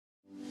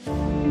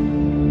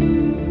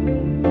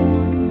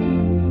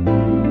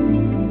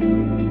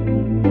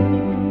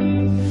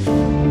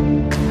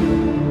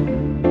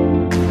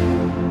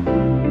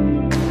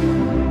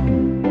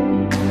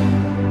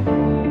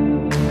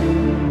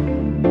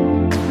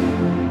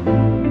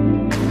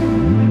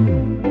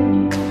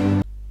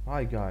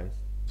Hi guys,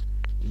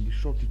 in this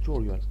short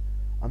tutorial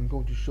I'm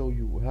going to show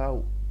you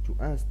how to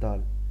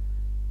install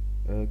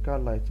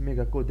K-lite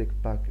Mega Codec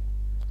Pack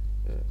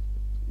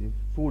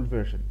full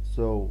version.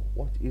 So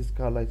what is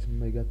K-lite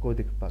Mega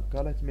Codec Pack?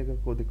 K-lite Mega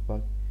Codec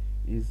Pack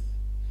is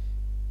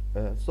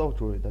a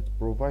software that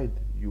provides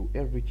you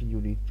everything you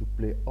need to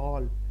play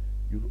all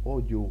your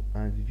audio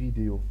and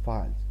video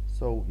files.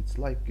 So it's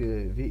like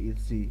a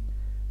VLC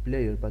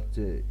player, but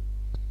it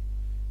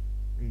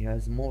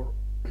has more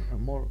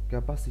more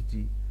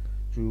capacity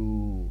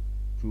to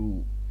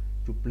to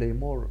play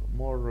more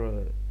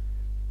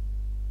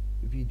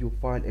video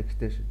file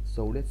extension.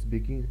 So let's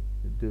begin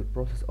the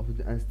process of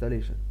the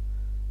installation.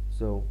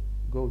 So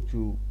go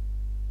to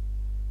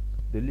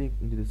the link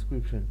in the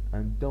description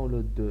and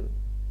download the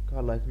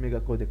K-lite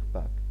Mega Codec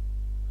Pack.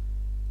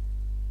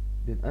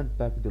 Then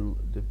unpack the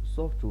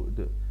software,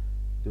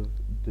 the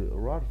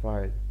RAR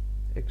file,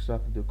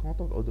 extract the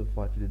content of the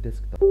file to the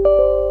desktop.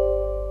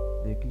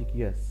 Then click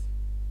yes.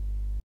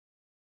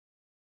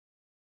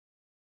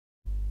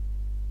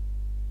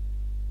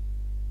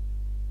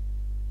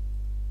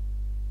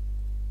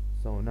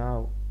 So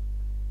now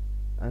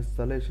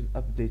installation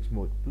update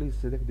mode. Please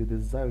select the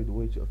desired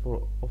way of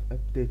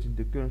updating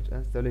the current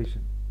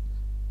installation.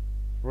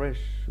 Fresh,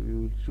 we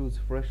will choose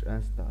fresh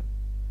install.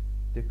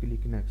 Then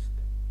click next.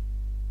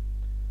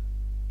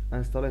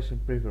 Installation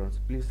preference.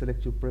 Please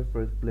select your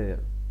preferred player.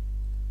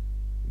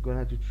 You're gonna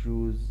have to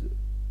choose.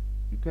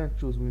 You can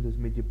choose Windows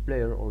Media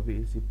Player or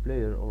VLC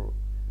Player or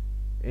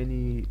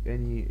any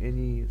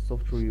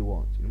software you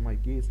want. In my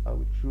case, I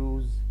will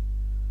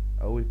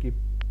keep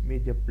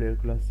Media Player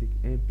Classic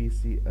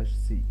MPC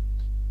HC.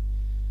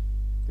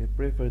 The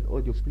preferred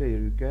audio player,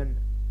 you can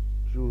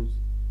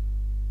choose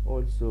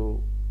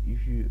also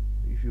if you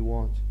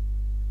want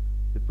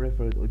the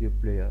preferred audio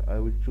player. I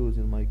will choose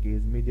in my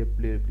case Media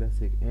Player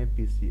Classic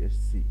MPC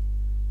HC.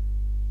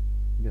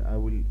 Then I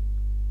will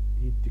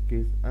hit the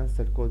case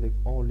install codec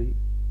only.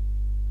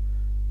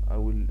 I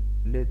will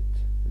let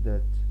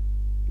that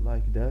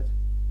like that,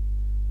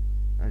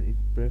 and it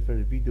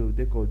preferred video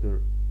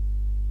decoder,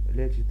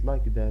 let it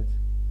like that,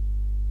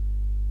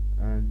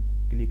 and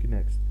click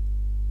next.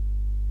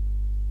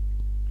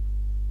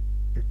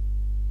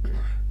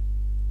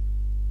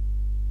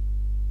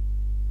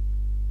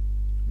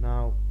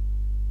 Now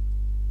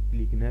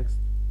click next,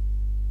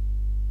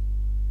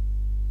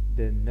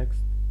 then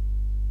next,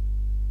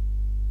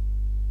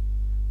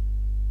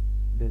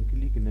 then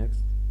click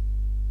next.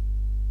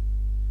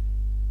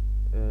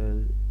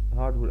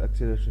 Hardware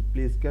acceleration.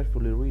 Please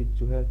carefully read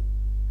to have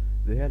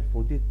the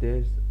helpful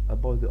details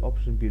about the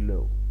option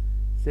below.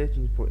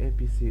 Searching for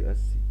MPC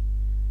SC.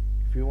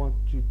 If you want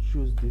to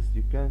choose this,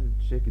 you can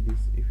check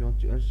this. If you want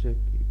to uncheck,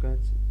 you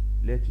can't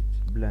let it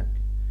blank.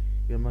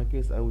 In my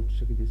case, I will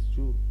check this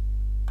two,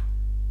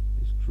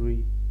 this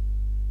three,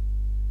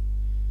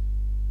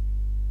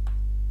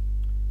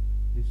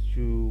 this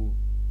two,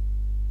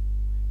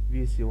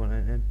 VC1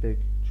 and MPEG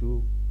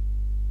 2.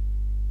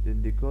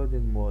 Then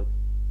decoding mode.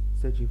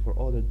 Searching for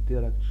other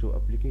direct show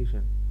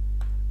application.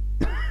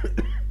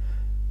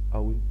 I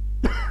will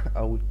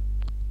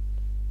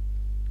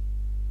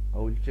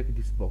check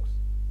this box,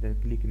 then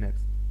click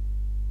next.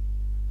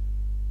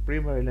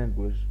 Primary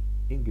language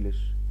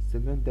English.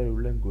 Secondary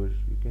language,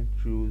 you can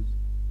choose,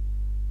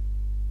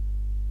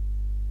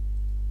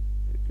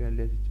 you can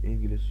let it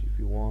English if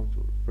you want,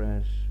 or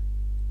French.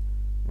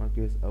 In my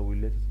case, I will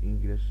let it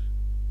English,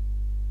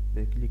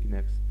 then click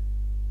next.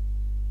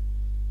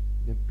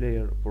 Then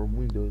player for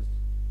Windows.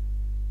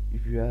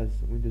 If you have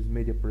Windows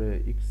Media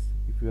Player X,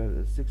 if you have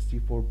a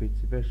 64-bit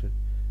version,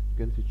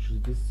 you're going to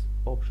choose this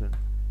option.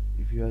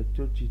 If you have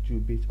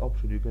 32-bit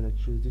option, you're going to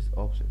choose this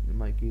option. In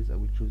my case, I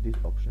will choose this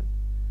option.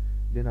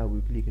 Then I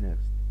will click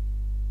next.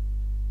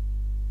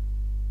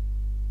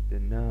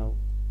 Then now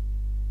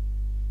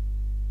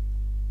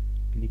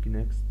click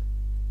next.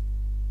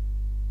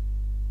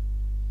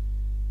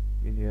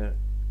 In here,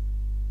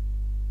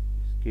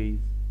 this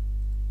case,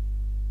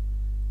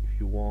 if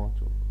you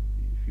want, or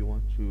if you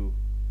want to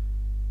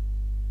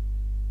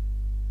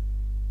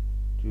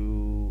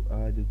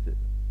add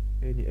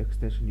any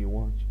extension you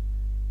want,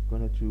 you're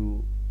gonna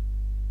to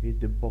hit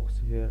the box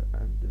here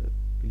and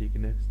click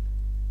next.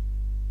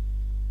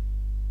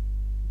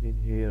 Then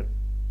here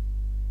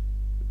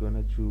you're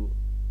gonna to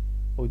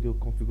audio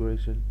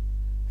configuration.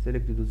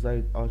 Select the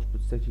desired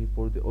output setting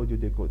for the audio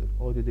decoder.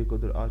 Audio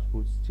decoder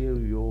output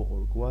stereo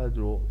or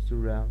quadro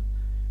surround.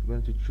 You're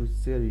going to choose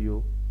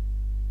stereo.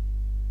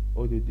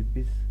 Audio the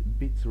bit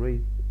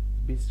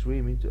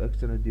streaming to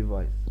external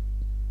device.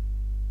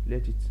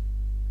 Let it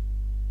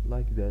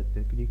like that,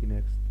 then click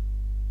next,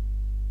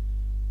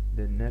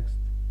 then next,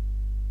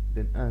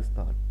 then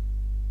install.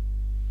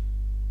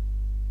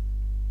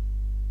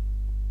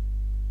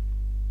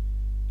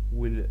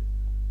 We'll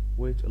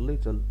wait a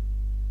little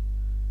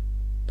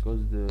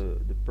because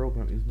the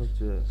program is not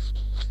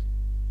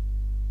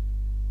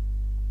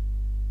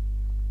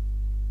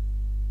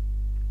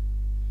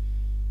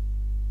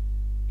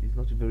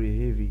very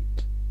heavy,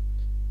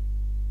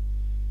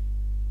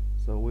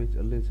 so wait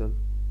a little,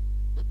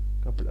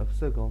 couple of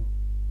seconds,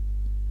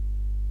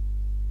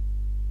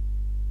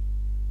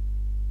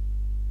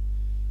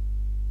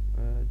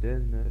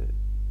 then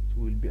it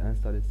will be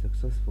installed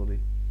successfully.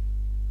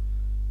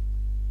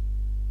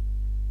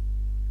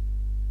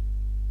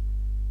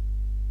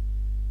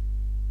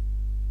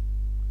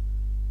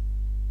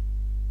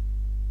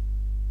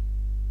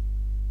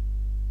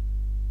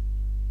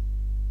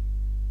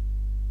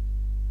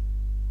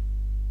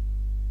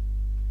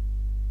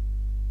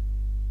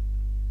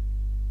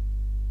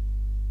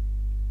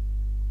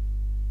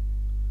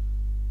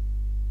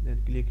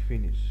 Then click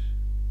finish.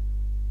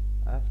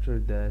 After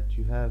that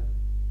you have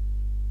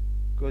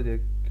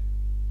codec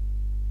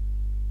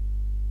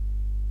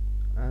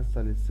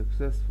installed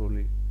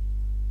successfully.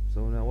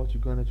 So now what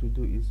you're gonna to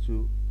do is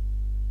to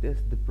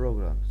test the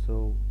program.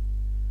 So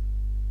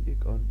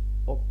click on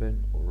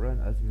open or run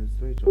as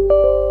administrator.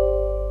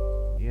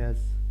 Yes.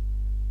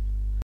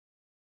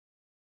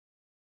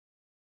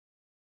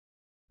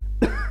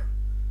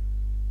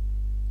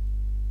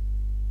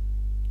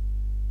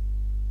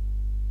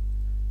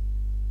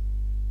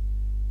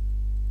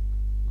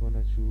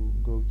 Gonna to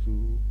go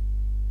to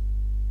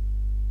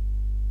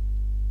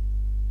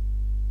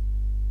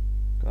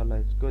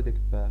K-lite codec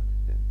pack.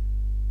 Then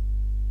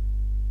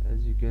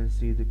as you can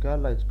see, the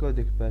K-lite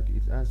codec pack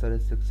is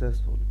installed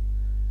successfully,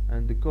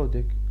 and the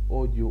codec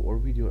audio or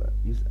video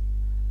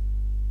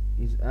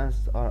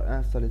are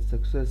installed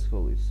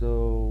successfully.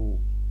 So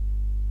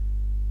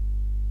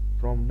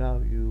from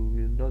now you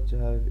will not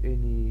have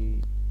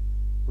any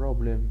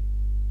problem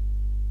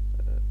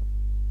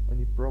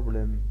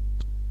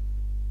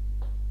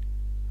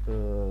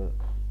uh,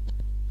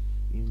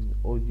 in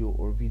audio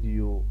or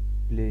video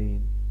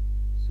playing.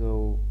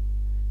 So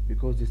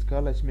because this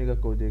K-lite mega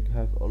codec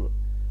have all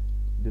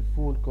the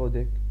full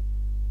codec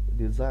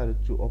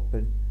desired to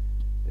open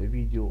a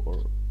video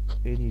or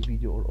any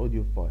video or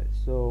audio file.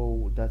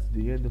 So that's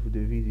the end of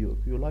the video.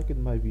 If you liked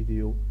my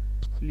video,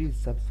 please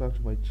subscribe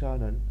to my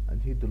channel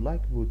and hit the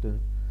like button,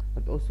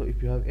 and also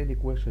if you have any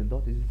question,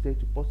 don't hesitate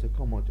to post a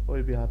comment.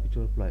 I'll be happy to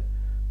reply.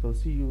 So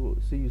see you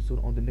soon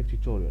on the next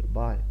tutorial.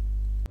 Bye.